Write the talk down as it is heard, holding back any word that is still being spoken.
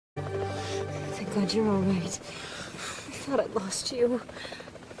God, you're all right. I thought I'd lost you.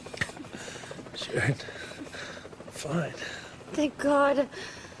 Sharon, fine. Thank God.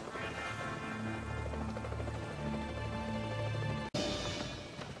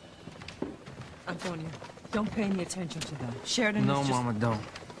 Antonio, don't pay any attention to them. Sheridan No, is just... Mama, don't.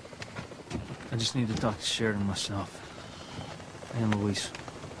 I just need to talk to Sheridan myself. And Luis.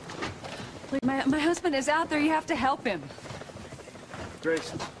 Wait, my husband is out there. You have to help him.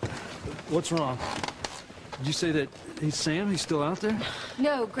 Grace, what's wrong? Did you say that he's Sam? He's still out there?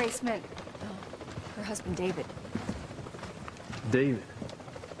 No, Grace meant her husband, David. David.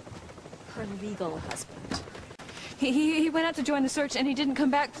 Her legal husband. He went out to join the search and he didn't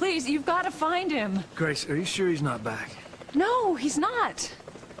come back. Please, you've got to find him. Grace, are you sure he's not back? No, he's not.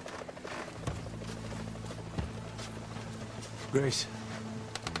 Grace,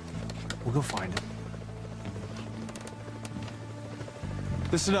 we'll go find him.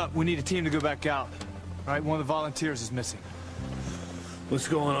 Listen up, we need a team to go back out. All right, one of the volunteers is missing. What's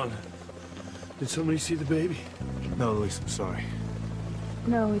going on? Did somebody see the baby? No, Luis, I'm sorry.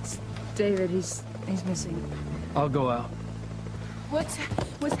 No, it's David. He's missing. I'll go out. What's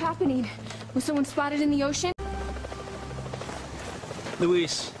happening? Was someone spotted in the ocean?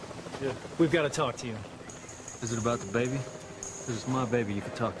 Luis. Yeah. We've got to talk to you. Is it about the baby? If it's my baby, you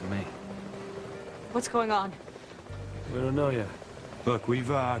can talk to me. What's going on? We don't know yet. Look, we've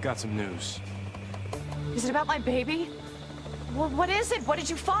got some news. Is it about my baby? What is it? What did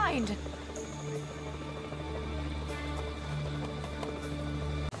you find?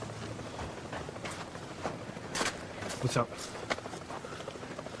 What's up?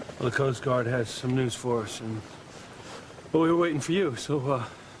 Well, the Coast Guard has some news for us, and... Well, we were waiting for you, so, you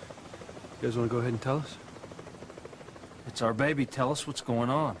guys want to go ahead and tell us? It's our baby. Tell us what's going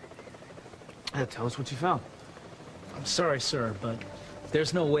on. Yeah, tell us what you found. I'm sorry, sir, but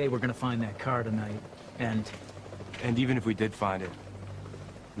there's no way we're going to find that car tonight. And even if we did find it,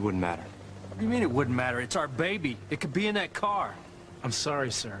 it wouldn't matter. What do you mean it wouldn't matter? It's our baby. It could be in that car. I'm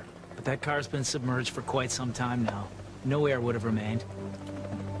sorry, sir, but that car's been submerged for quite some time now. No air would have remained.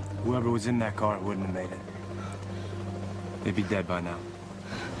 Whoever was in that car wouldn't have made it. They'd be dead by now.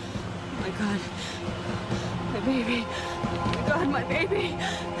 Oh my God. My baby. Oh my God, my baby.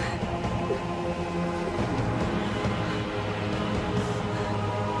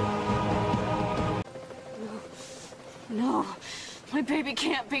 No. My baby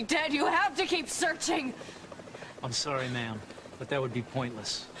can't be dead. You have to keep searching. I'm sorry, ma'am, but that would be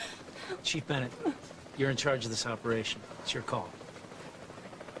pointless. Chief Bennett, you're in charge of this operation. It's your call.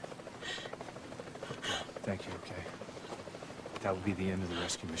 Thank you, okay? That will be the end of the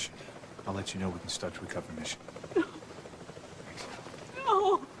rescue mission. I'll let you know we can start the recovery mission. No.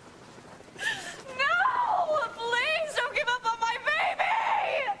 No! Please don't give up on my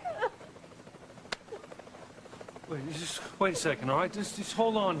baby! Wait, just wait a second, all right? Just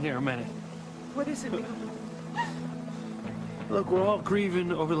hold on here a minute. What is it, Leo? Look, we're all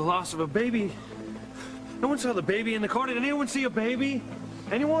grieving over the loss of a baby. No one saw the baby in the car. Did anyone see a baby?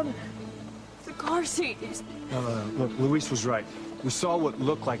 Anyone? The car seat. Look, Luis was right. We saw what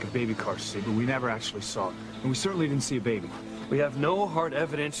looked like a baby car seat, but we never actually saw it. And we certainly didn't see a baby. We have no hard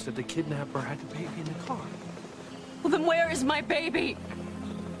evidence that the kidnapper had the baby in the car. Well, then where is my baby?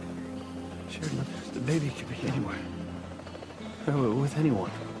 Sure, look, the baby could be anywhere. With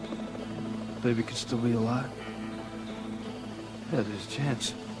anyone. The baby could still be alive. Yeah, there's a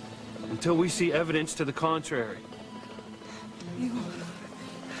chance. Until we see evidence to the contrary. Leo,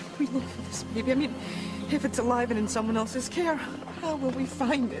 we look for this baby. I mean, if it's alive and in someone else's care, how will we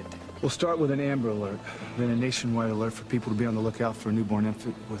find it? We'll start with an Amber Alert, then a nationwide alert for people to be on the lookout for a newborn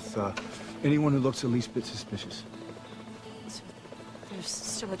infant with anyone who looks at least a bit suspicious. So there's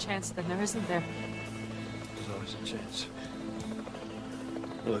still a chance then, there isn't there? There's always a chance.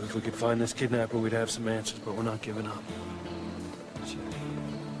 Look, if we could find this kidnapper, we'd have some answers, but we're not giving up.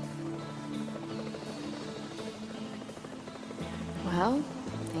 Well,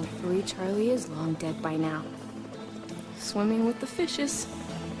 thankfully Charlie is long dead by now. Swimming with the fishes.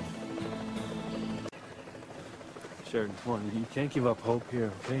 Sheridan, come on, you can't give up hope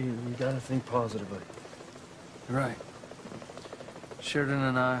here, okay? You gotta think positively. You're right. Sheridan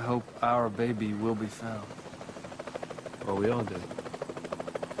and I hope our baby will be found. Well, we all do.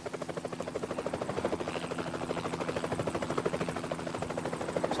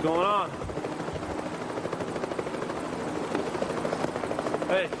 What's going on?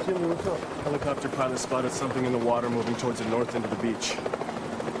 Hey, Jimmy, what's up? Helicopter pilot spotted something in the water moving towards the north end of the beach.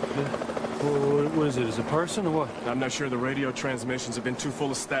 Yeah. Well, what is it? Is it a person or what? I'm not sure. The radio transmissions have been too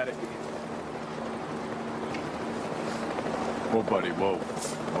full of static. Whoa, buddy, whoa.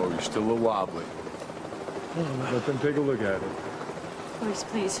 Oh, you're still a little wobbly. Let them take a look at it. Please,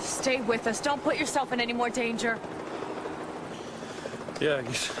 please, stay with us. Don't put yourself in any more danger. Yeah, I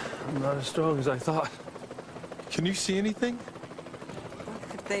guess I'm not as strong as I thought. Can you see anything? What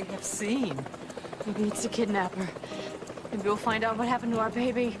could they have seen? Maybe it's the kidnapper. Maybe we'll find out what happened to our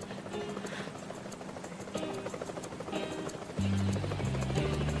baby.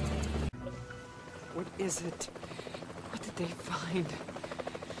 What is it? What did they find?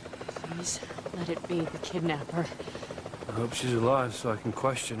 Please, let it be the kidnapper. I hope she's alive so I can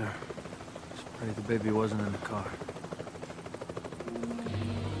question her. Just pray the baby wasn't in the car.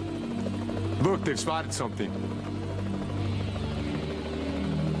 Look, they've spotted something.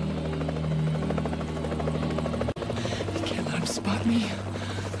 Can't let him spot me.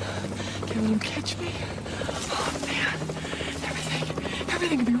 Can't let him catch me. Oh, man.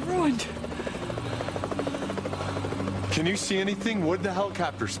 Everything could be ruined. Can you see anything? What did the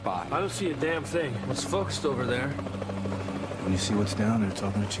helicopter spot? I don't see a damn thing. What's focused over there? When you see what's down there, it's all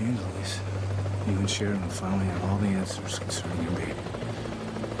gonna change, Elise. You and Sheridan will finally have all the answers concerning your baby.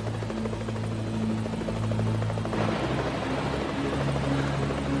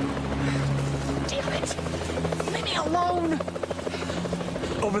 Damn it! Leave me alone!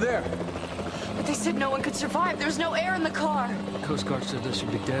 Over there! But they said no one could survive. There's no air in the car. Coast Guard said they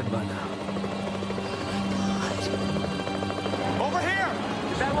should be dead by now.